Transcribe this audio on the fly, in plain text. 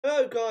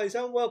Hello guys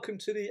and welcome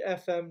to the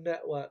FM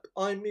network.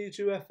 I'm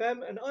Mijhou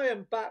FM and I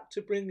am back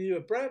to bring you a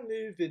brand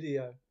new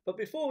video. But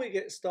before we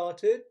get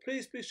started,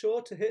 please be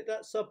sure to hit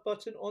that sub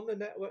button on the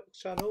network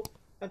channel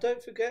and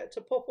don't forget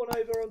to pop on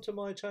over onto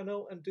my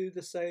channel and do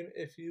the same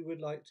if you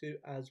would like to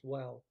as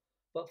well.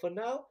 But for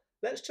now,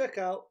 let's check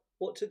out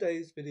what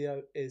today's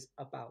video is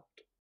about.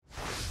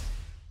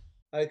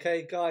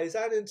 Okay guys,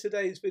 and in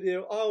today's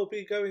video I'll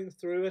be going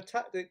through a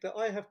tactic that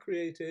I have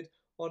created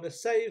on a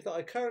save that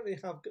I currently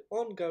have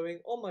ongoing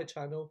on my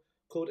channel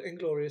called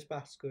Inglorious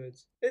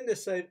Bastards. In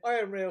this save I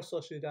am Real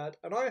Sociedad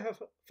and I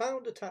have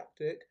found a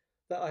tactic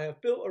that I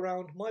have built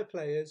around my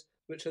players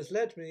which has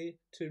led me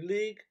to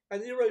League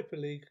and Europa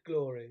League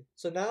glory.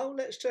 So now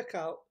let's check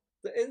out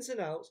the ins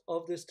and outs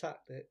of this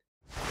tactic.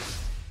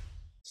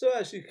 So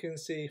as you can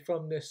see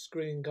from this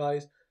screen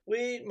guys,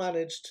 we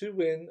managed to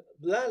win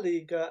La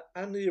Liga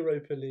and the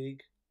Europa League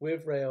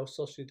with Real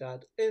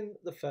Sociedad in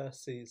the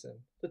first season.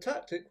 The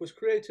tactic was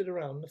created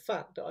around the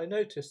fact that I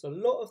noticed a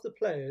lot of the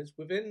players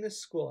within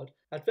this squad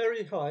had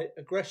very high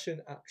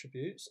aggression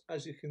attributes,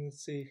 as you can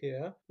see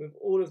here, with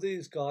all of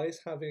these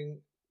guys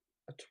having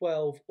a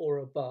 12 or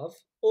above.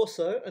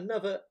 Also,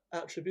 another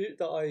attribute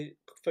that I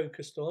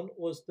focused on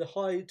was the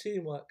high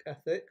teamwork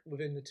ethic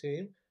within the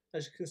team.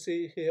 As you can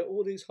see here,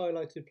 all these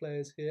highlighted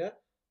players here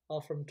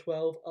are from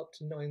 12 up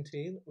to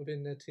 19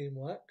 within their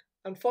teamwork.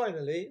 And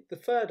finally, the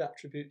third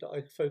attribute that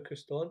I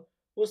focused on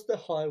was the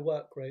high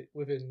work rate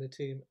within the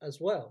team as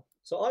well.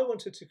 So I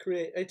wanted to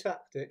create a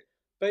tactic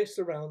based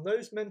around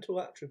those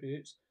mental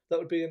attributes that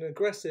would be an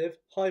aggressive,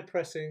 high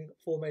pressing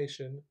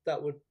formation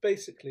that would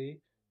basically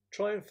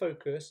try and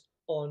focus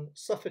on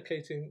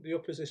suffocating the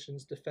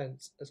opposition's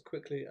defence as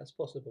quickly as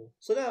possible.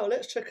 So now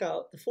let's check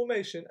out the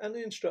formation and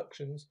the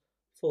instructions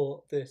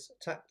for this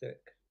tactic.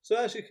 So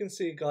as you can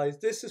see guys,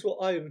 this is what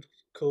I would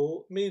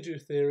call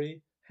Mijhou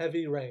theory,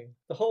 heavy rain.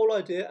 The whole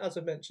idea, as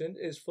I mentioned,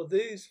 is for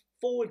these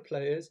forward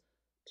players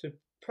to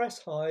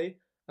press high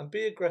and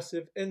be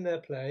aggressive in their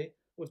play,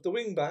 with the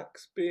wing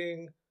backs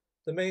being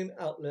the main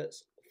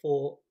outlets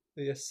for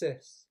the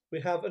assists.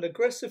 We have an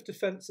aggressive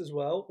defence as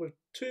well, with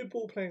two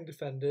ball-playing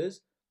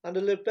defenders and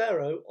a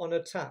libero on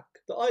attack.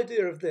 The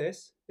idea of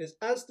this is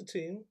as the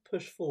team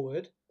push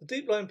forward, the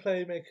deep line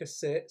playmaker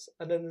sits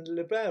and then the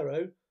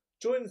libero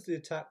joins the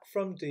attack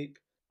from deep,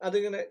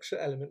 adding an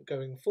extra element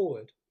going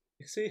forward.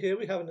 You see here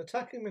we have an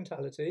attacking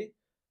mentality,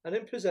 and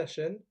in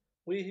possession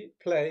we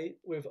play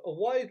with a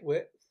wide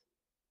width,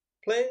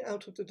 playing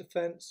out of the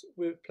defence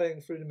with playing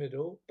through the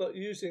middle, but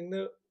using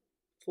the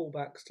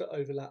fullbacks to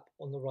overlap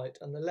on the right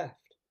and the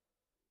left.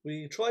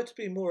 We try to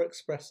be more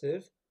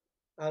expressive,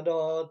 and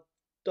our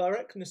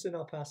directness in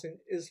our passing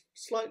is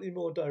slightly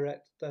more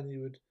direct than you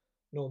would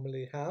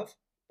normally have,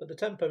 but the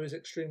tempo is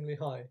extremely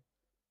high.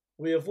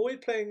 We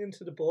avoid playing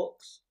into the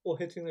box or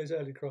hitting those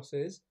early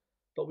crosses,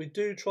 but we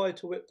do try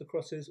to whip the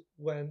crosses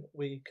when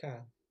we can.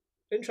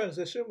 In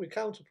transition, we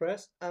counter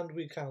press and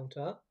we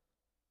counter.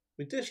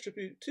 We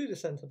distribute to the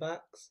centre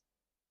backs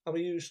and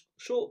we use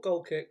short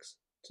goal kicks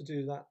to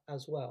do that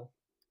as well.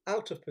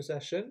 Out of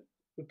possession,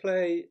 we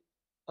play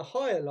a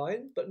higher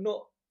line, but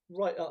not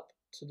right up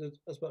to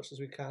as much as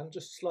we can,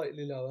 just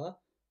slightly lower,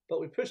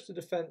 but we push the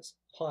defence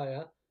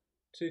higher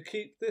to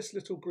keep this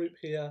little group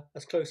here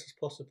as close as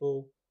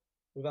possible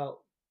without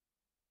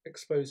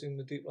exposing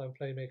the deep line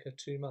playmaker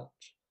too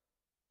much.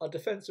 Our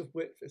defensive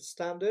width is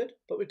standard,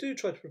 but we do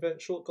try to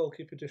prevent short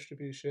goalkeeper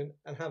distribution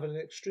and have an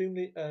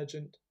extremely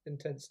urgent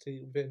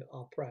intensity within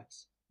our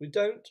press. We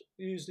don't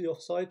use the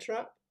offside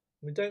trap,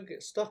 we don't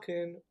get stuck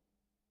in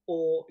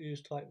or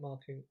use tight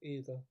marking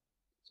either.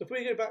 So if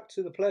we go back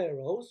to the player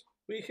roles,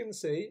 we can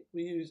see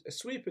we use a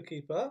sweeper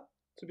keeper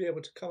to be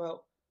able to come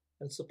out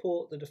and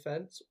support the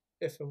defence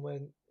if and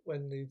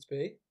when needs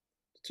be.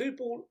 The two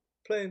ball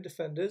playing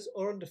defenders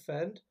are on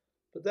defend,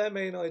 but their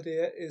main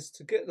idea is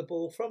to get the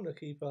ball from the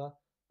keeper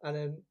and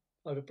then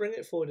either bring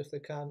it forward if they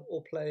can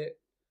or play it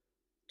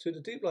to the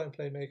deep line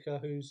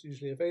playmaker who's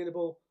usually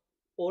available,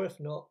 or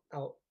if not,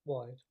 out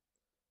wide.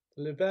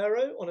 The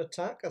libero on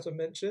attack, as I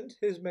mentioned,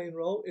 his main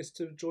role is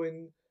to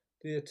join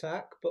the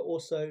attack but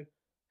also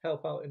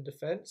help out in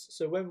defence.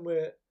 So when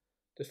we're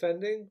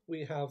defending,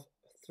 we have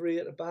 3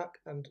 at the back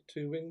and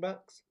 2 wing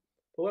backs,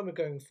 but when we're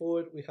going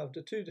forward, we have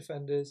the 2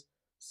 defenders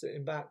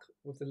sitting back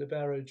with the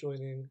libero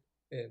joining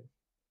in.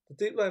 The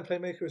deep line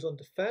playmaker is on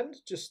defend,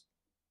 just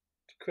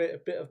to create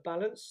a bit of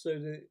balance so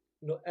that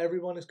not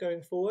everyone is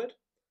going forward.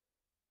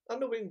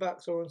 And the wing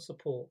backs are on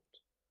support.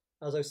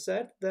 As I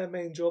said, their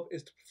main job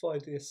is to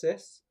provide the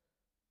assists,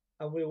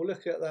 and we will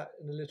look at that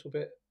in a little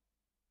bit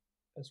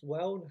as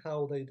well and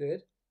how they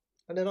did.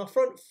 And then our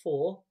front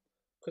 4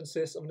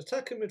 consists of an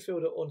attacking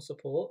midfielder on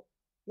support,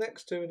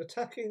 next to an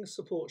attacking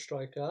support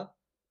striker,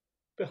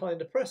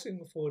 behind a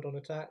pressing forward on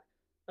attack,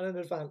 and an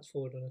advanced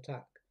forward on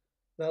attack.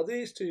 Now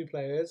these 2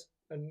 players,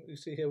 and you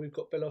see here we've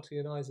got Belotti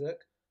and Isaac,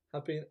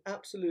 have been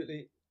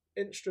absolutely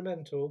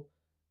instrumental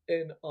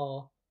in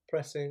our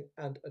pressing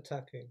and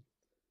attacking.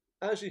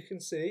 As you can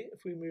see,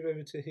 if we move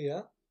over to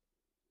here,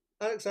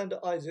 Alexander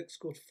Isaac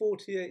scored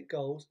 48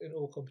 goals in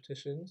all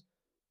competitions,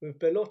 with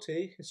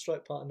Belotti, his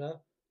strike partner,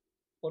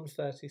 on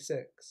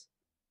 36.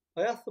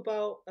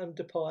 Oyarzábal and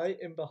Depay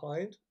in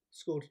behind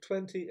scored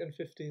 20 and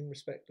 15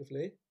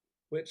 respectively,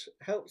 which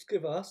helps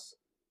give us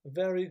a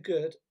very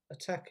good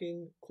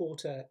attacking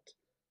quartet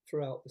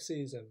throughout the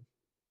season.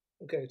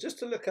 Okay, just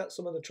to look at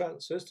some of the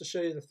transfers to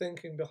show you the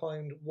thinking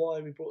behind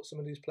why we brought some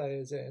of these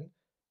players in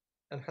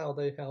and how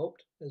they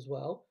helped as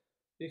well.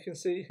 You can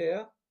see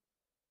here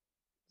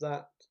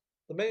that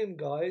the main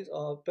guys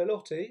are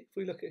Belotti. If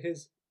we look at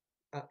his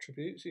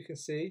attributes, you can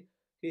see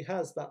he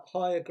has that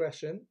high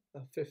aggression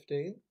of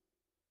 15,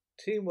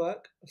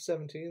 teamwork of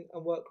 17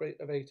 and work rate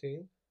of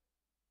 18,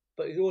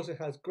 but he also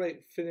has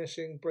great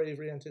finishing,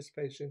 bravery,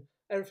 anticipation,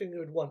 everything you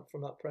would want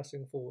from that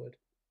pressing forward.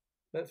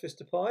 Memphis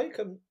Depay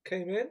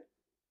came in.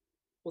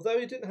 Although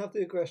he didn't have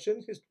the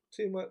aggression, his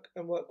teamwork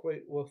and work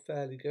rate were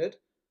fairly good.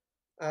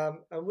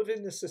 And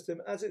within this system,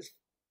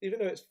 even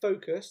though it's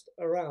focused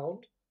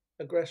around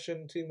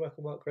aggression, teamwork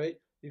and work rate,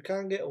 you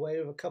can get away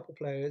with a couple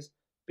players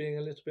being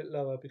a little bit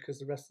lower because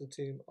the rest of the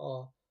team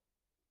are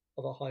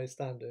of a high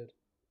standard.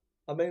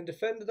 Our main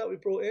defender that we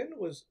brought in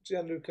was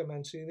Gianluca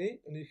Mancini,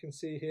 and you can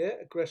see here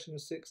aggression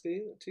of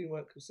 16,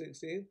 teamwork of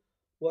 16,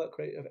 work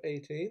rate of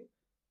 18.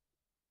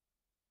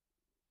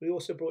 We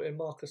also brought in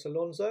Marcos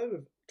Alonso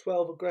with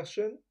 12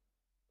 aggression,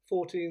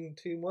 14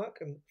 teamwork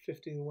and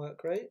 15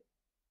 work rate.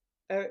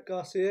 Eric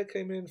Garcia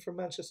came in from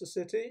Manchester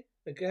City,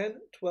 again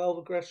 12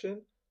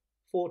 aggression,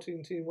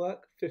 14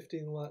 teamwork,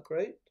 15 work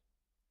rate.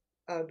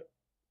 And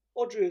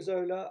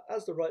Odriozola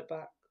as the right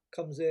back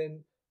comes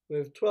in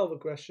with 12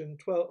 aggression,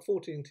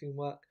 14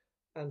 teamwork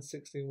and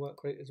 16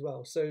 work rate as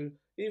well. So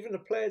even the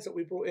players that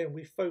we brought in,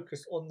 we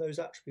focused on those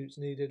attributes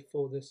needed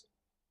for this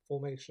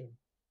formation.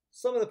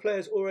 Some of the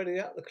players already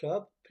at the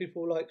club,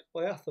 people like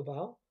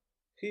Oyarzábal,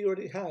 he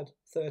already had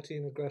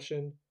 13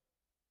 aggression,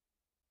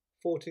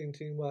 14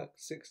 teamwork,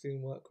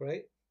 16 work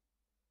rate.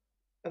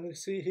 And you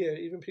see here,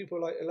 even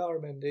people like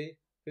Illaramendi,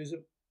 who's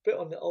a bit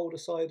on the older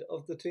side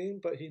of the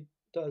team, but he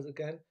does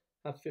again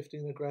have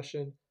 15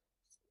 aggression,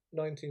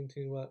 19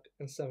 teamwork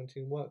and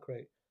 17 work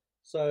rate.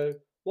 So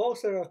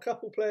whilst there are a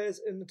couple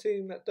players in the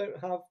team that don't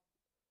have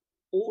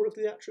all of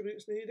the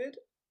attributes needed,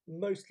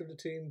 most of the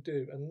team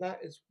do, and that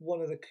is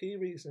one of the key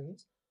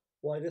reasons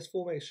why this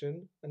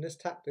formation and this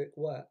tactic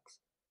works.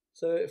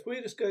 So if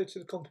we just go to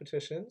the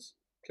competitions,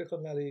 click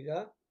on La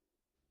Liga,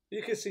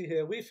 you can see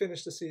here we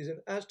finished the season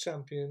as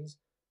champions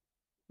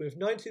with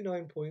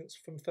 99 points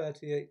from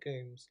 38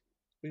 games.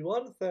 We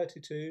won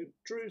 32,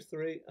 drew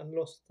 3 and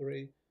lost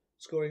 3,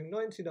 scoring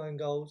 99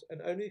 goals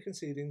and only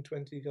conceding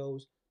 20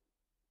 goals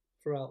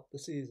throughout the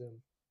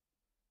season.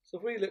 So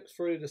if we look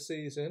through the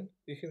season,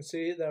 you can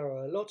see there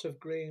are a lot of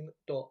green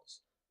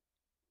dots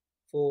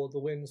for the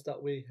wins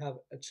that we have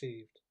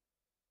achieved.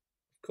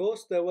 Of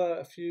course, there were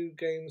a few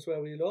games where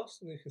we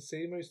lost, and you can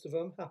see most of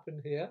them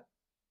happened here,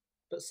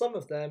 but some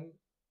of them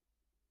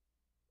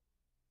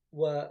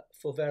were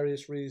for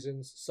various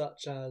reasons,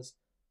 such as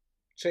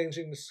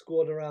changing the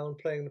squad around,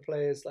 playing the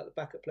players like the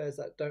backup players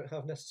that don't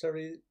have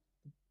necessarily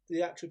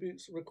the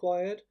attributes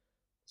required,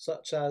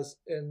 such as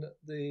in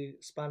the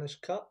Spanish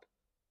Cup.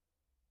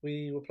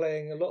 We were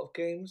playing a lot of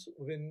games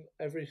within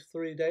every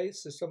 3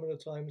 days, so some of the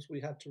times we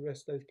had to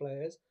rest those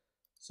players.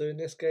 So in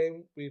this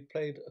game, we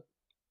played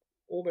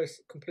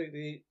almost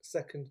completely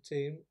second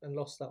team and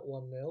lost that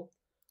 1-0.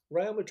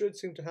 Real Madrid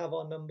seemed to have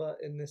our number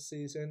in this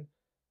season,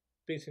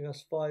 beating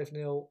us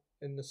 5-0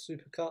 in the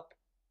Super Cup,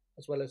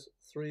 as well as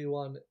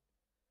 3-1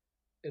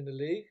 in the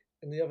league.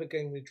 In the other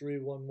game, we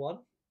drew 1-1.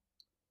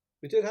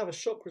 We did have a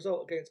shock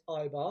result against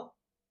Eibar.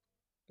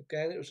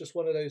 Again, it was just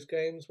one of those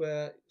games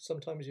where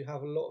sometimes you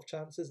have a lot of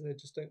chances and they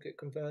just don't get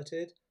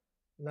converted,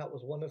 and that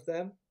was one of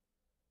them.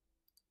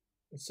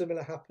 And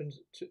similar happened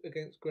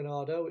against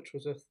Granada, which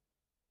was a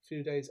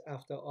few days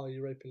after our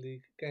Europa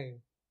League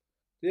game.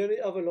 The only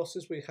other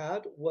losses we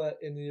had were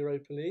in the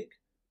Europa League,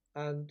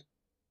 and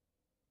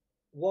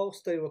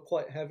whilst they were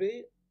quite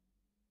heavy,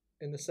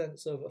 in the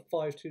sense of a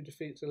 5-2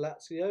 defeat to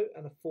Lazio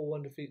and a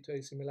 4-1 defeat to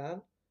AC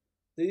Milan,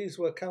 these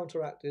were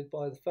counteracted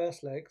by the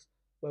first legs,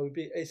 where we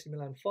beat AC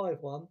Milan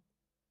 5-1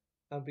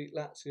 and beat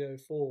Lazio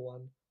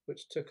 4-1,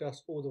 which took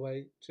us all the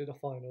way to the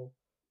final,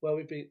 where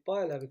we beat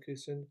Bayer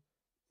Leverkusen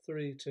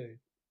 3-2.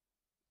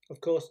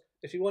 Of course,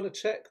 if you want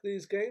to check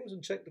these games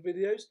and check the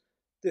videos,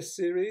 this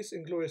series,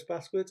 Inglorious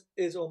Baskwards,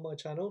 is on my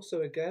channel.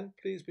 So again,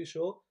 please be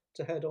sure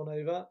to head on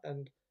over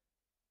and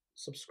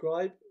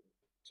subscribe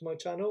to my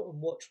channel and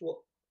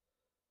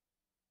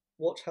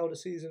watch how the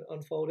season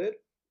unfolded.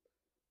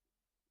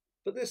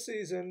 But this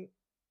season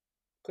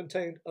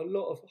contained a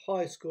lot of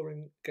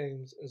high-scoring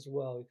games as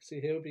well. You can see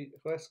here we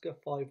beat Huesca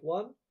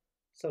 5-1,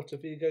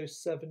 Celta Vigo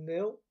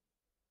 7-0.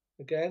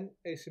 Again,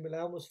 AC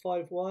Milan was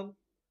 5-1.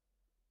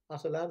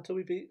 Atalanta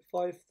we beat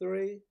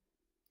 5-3.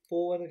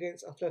 4-1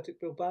 against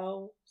Athletic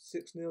Bilbao,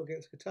 6-0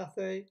 against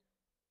Getafe.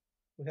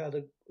 We had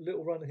a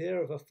little run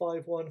here of a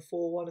 5-1,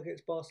 4-1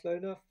 against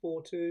Barcelona,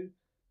 4-2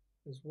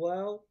 as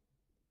well.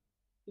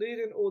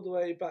 Leading all the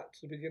way back to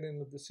the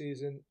beginning of the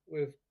season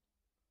with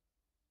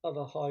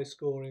other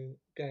high-scoring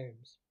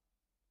games.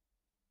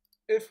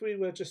 If we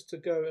were just to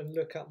go and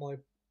look at my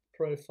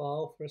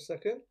profile for a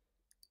second,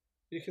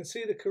 you can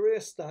see the career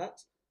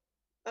stats.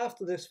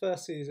 After this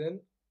first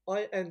season,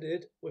 I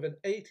ended with an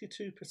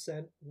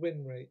 82%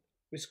 win rate.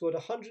 We scored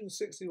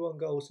 161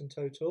 goals in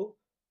total,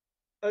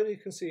 only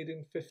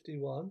conceding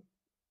 51.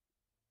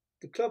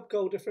 The club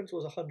goal difference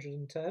was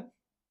 110,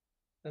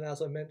 and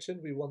as I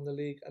mentioned, we won the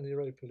league and the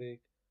Europa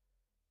League.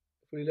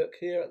 If we look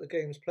here at the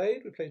games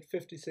played, we played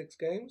 56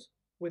 games,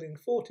 winning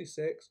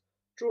 46,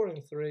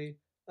 drawing 3,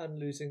 and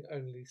losing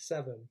only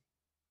 7.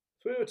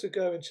 If we were to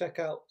go and check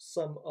out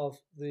some of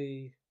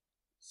the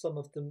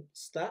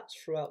stats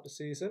throughout the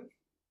season,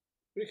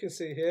 we can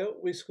see here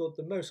we scored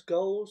the most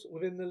goals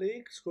within the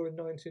league, scoring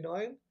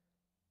 99,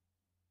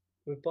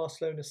 with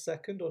Barcelona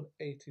second on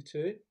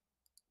 82.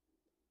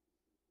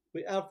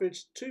 We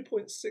averaged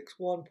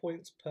 2.61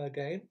 points per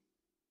game,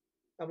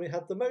 and we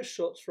had the most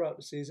shots throughout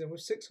the season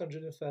with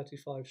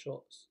 635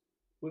 shots.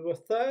 We were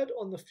third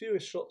on the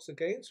fewest shots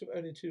against with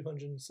only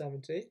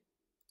 270.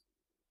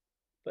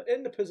 But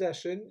in the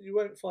possession, you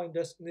won't find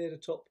us near the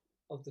top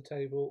of the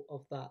table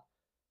of that,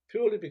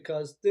 purely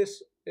because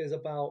this is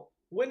about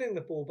winning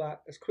the ball back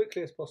as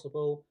quickly as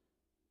possible,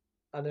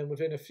 and then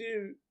within a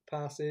few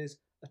passes,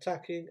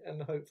 attacking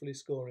and hopefully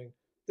scoring.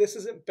 This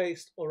isn't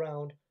based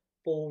around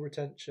ball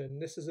retention.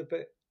 This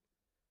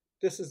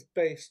is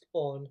based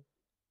on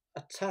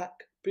attack,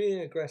 being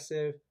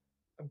aggressive,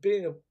 and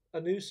being a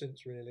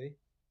nuisance, really.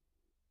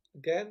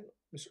 Again,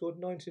 we scored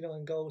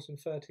 99 goals in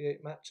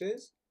 38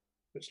 matches,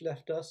 which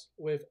left us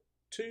with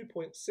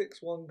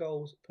 2.61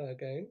 goals per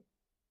game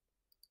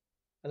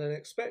and an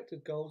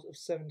expected goals of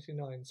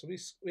 79. So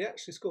we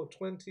actually scored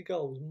 20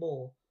 goals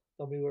more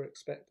than we were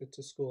expected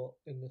to score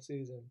in the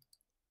season.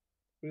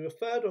 We were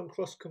third on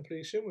cross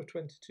completion with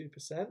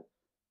 22%,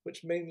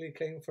 which mainly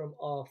came from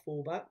our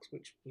fullbacks,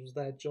 which was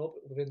their job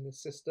within the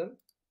system.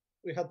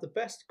 We had the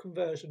best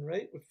conversion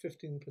rate with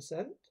 15%,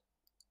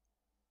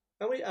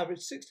 and we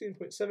averaged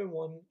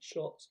 16.71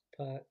 shots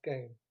per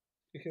game.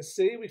 You can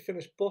see we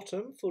finished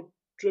bottom for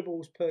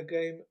dribbles per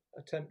game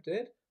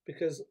attempted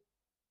because,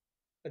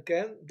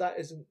 again, that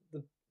isn't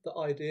the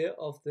idea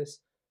of this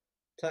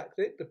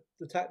tactic.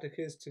 The tactic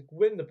is to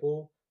win the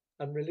ball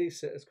and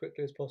release it as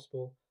quickly as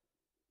possible.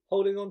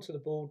 Holding on to the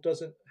ball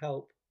doesn't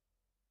help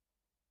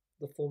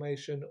the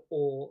formation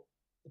or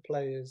the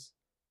players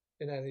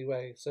in any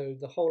way. So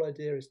the whole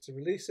idea is to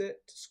release it,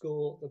 to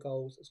score the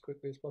goals as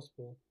quickly as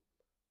possible.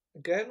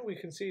 Again, we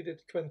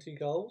conceded 20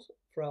 goals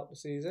throughout the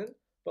season,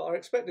 but our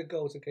expected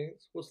goals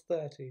against was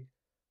 30,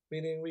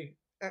 meaning we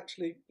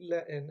actually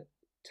let in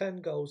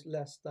 10 goals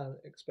less than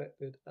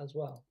expected as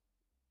well.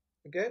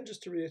 Again,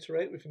 just to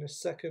reiterate, we finished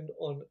second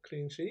on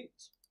clean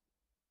sheets.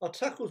 Our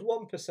tackles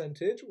won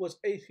percentage was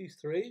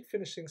 83,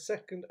 finishing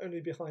second only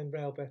behind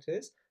Real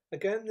Betis.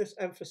 Again, this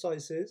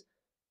emphasises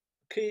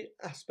a key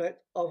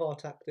aspect of our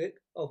tactic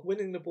of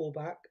winning the ball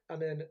back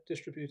and then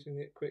distributing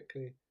it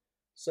quickly.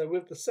 So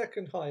with the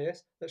second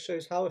highest, that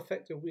shows how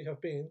effective we have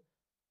been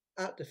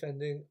at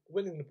defending,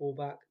 winning the ball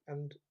back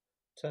and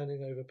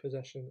turning over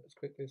possession as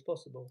quickly as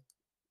possible.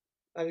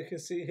 And you can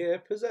see here,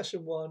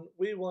 possession won,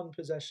 we won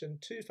possession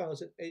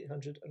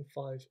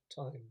 2,805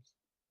 times.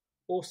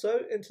 Also,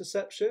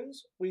 interceptions,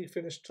 we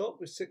finished top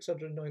with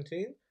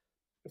 619.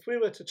 If we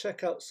were to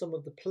check out some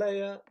of the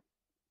player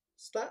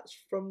stats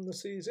from the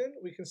season,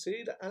 we can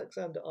see that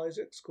Alexander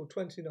Isak scored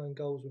 29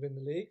 goals within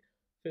the league,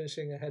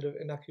 finishing ahead of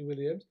Inaki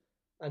Williams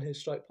and his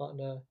strike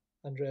partner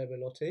Andrea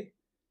Bellotti.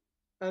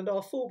 And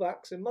our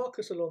fullbacks in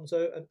Marcos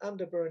Alonso and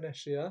Ander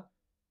Baranesia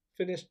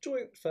finished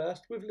joint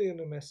first with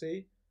Lionel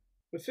Messi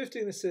with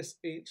 15 assists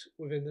each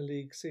within the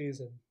league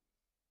season.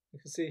 You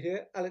can see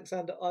here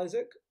Alexander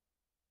Isak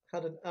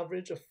had an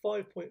average of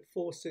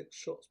 5.46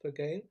 shots per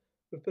game,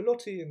 with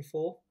Bellotti in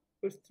fourth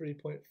with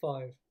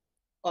 3.5.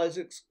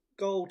 Isak's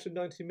goal to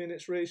 90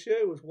 minutes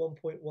ratio was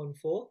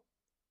 1.14,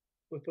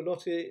 with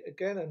Bellotti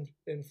again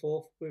in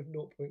fourth with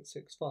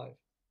 0.65.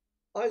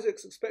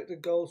 Isak's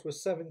expected goals were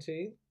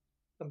 17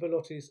 and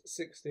Bellotti's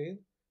 16.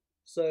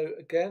 So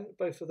again,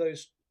 both of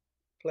those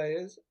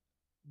players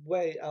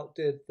way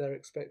outdid their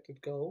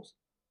expected goals.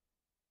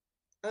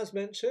 As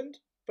mentioned,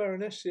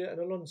 Baranesia and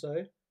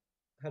Alonso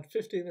had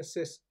 15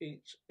 assists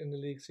each in the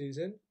league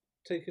season,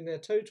 taking their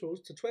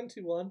totals to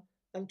 21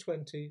 and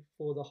 20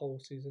 for the whole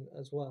season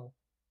as well.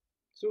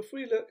 So if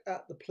we look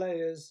at the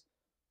players'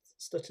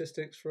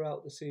 statistics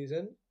throughout the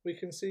season, we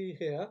can see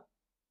here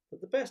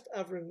that the best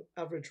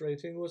average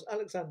rating was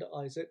Alexander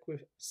Isak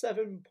with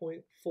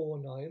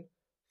 7.49,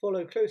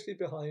 followed closely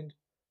behind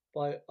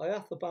by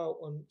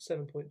Ayathabal on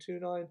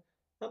 7.29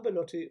 and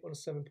Bellotti on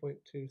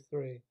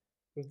 7.23.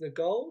 With the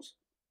goals,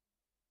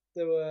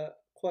 there were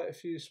quite a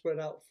few spread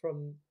out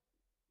from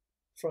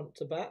front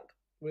to back,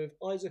 with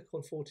Isak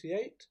on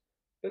 48,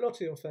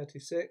 Bellotti on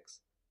 36,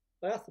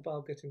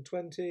 Ayathabal getting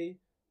 20,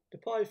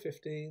 Depay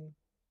 15,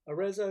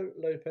 Arezzo,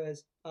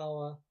 Lopez,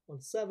 Aouar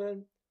on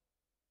 7,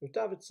 with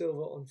David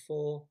Silva on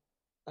 4,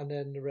 and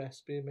then the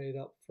rest being made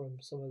up from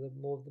some of the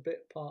more of the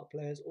bit part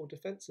players or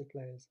defensive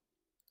players.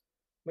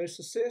 Most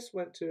assists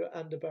went to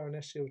Ander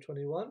Baranesia with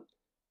 21,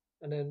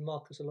 and then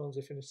Marcos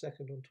Alonso finished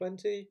second on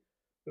 20,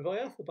 with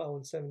Ayathabal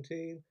on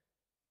 17,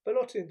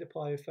 Belotti and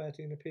Depay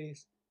 13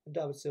 apiece, and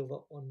David Silva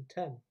on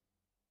 10.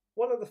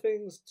 One of the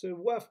things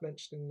worth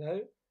mentioning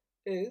though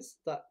is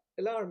that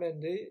Ilara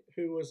Mendy,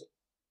 who was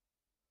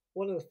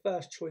one of the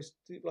first choice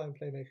deep line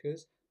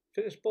playmakers,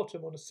 finished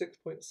bottom on a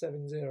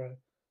 6.70.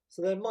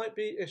 So there might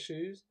be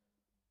issues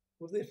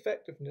with the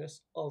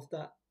effectiveness of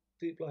that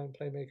deep line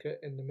playmaker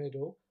in the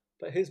middle,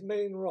 but his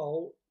main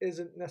role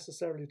isn't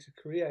necessarily to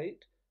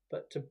create,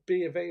 but to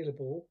be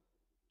available,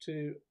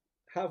 to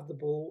have the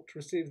ball, to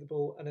receive the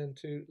ball, and then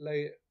to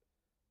lay it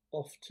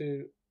off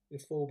to the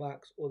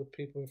fullbacks or the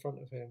people in front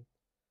of him.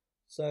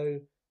 So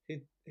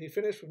he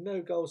finished with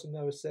no goals and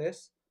no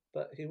assists,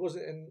 but he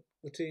wasn't in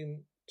the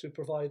team to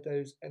provide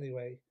those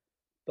anyway.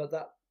 But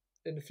that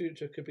in the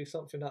future could be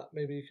something that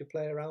maybe you could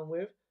play around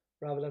with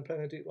rather than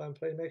playing a deep line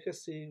playmaker,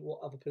 see what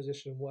other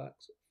position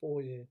works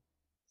for you.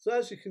 So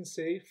as you can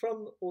see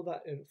from all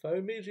that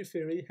info,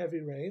 Mijhou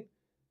Heavy Rain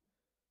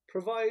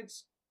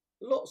provides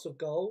lots of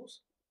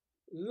goals,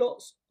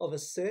 lots of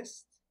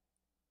assists,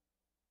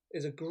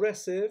 is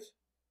aggressive,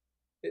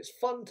 it's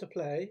fun to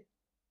play,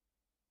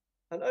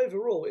 and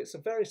overall it's a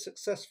very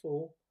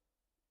successful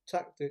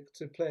tactic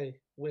to play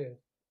with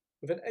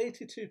an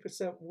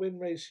 82% win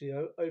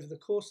ratio over the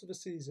course of a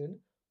season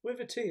with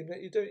a team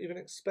that you don't even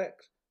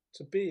expect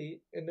to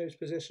be in those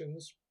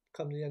positions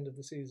come the end of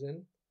the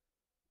season.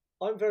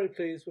 I'm very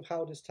pleased with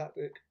how this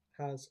tactic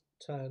has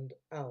turned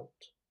out.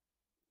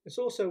 It's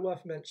also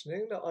worth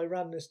mentioning that I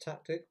ran this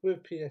tactic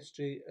with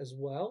PSG as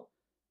well,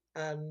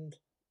 and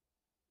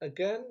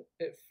again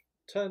it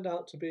turned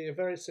out to be a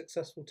very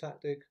successful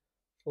tactic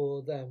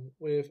for them,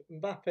 with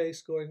Mbappe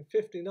scoring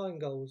 59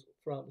 goals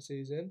throughout the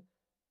season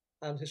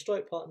and his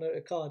strike partner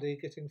Icardi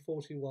getting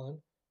 41,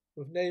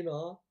 with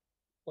Neymar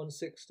on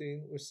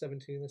 16 with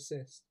 17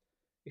 assists.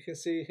 You can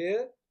see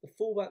here the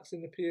fullbacks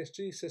in the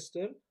PSG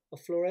system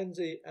of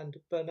Florenzi and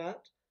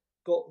Bernat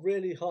got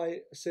really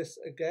high assists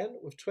again,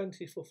 with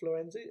 20 for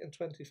Florenzi and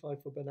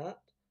 25 for Bernat.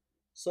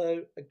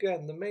 So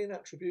again, the main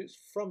attributes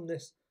from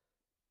this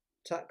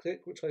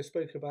tactic, which I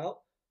spoke about,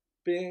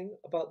 being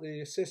about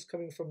the assists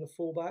coming from the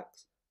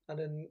fullbacks and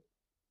then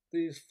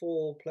these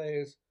four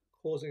players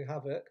causing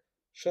havoc,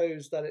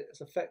 shows that it's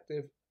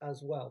effective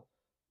as well.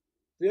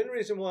 The only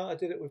reason why I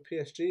did it with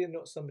PSG and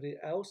not somebody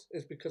else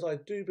is because I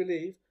do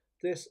believe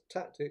this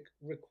tactic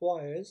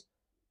requires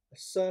a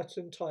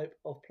certain type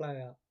of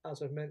player,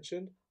 as I've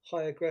mentioned,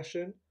 high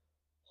aggression,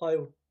 high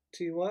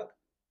teamwork,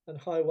 and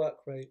high work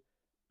rate.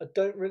 I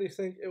don't really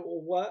think it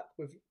will work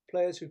with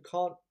players who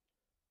can't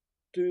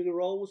do the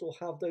roles or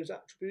have those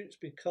attributes,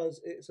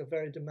 because it's a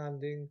very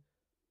demanding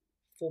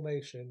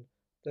formation.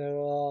 There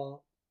are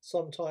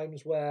some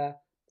times where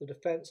the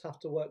defence have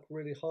to work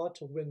really hard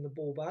to win the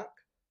ball back,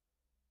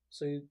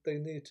 so they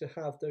need to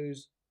have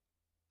those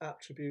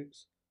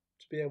attributes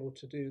to be able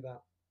to do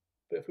that.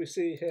 But if we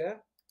see here,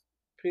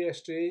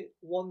 PSG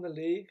won the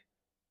league,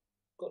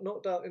 got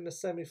knocked out in the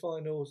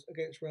semi-finals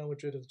against Real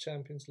Madrid of the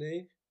Champions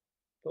League,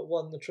 but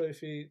won the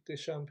Trophée des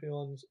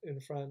Champions in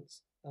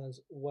France as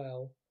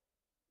well.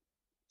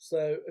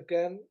 So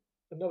again,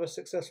 another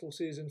successful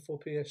season for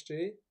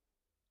PSG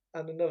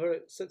and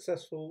another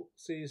successful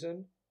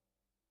season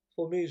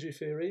for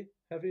Mijhou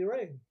Heavy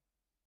Rain.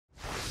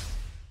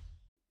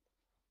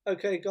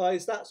 Okay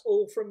guys, that's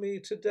all from me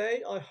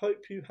today. I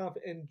hope you have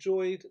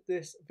enjoyed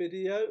this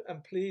video,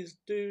 and please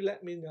do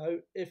let me know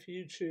if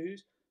you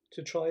choose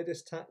to try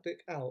this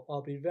tactic out.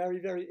 I'll be very,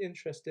 very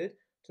interested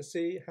to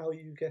see how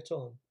you get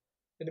on.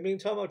 In the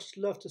meantime, I'd just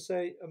love to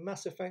say a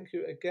massive thank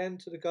you again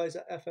to the guys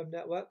at FM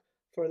Network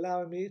for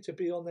allowing me to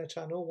be on their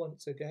channel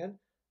once again.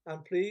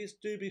 And please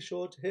do be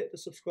sure to hit the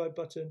subscribe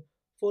button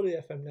for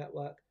the FM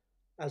Network,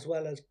 as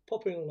well as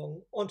popping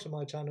along onto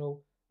my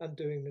channel and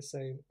doing the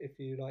same if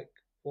you like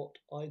what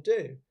I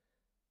do.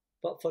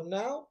 But for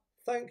now,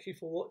 thank you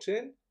for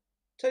watching,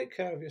 take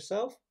care of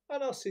yourself,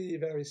 and I'll see you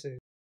very soon.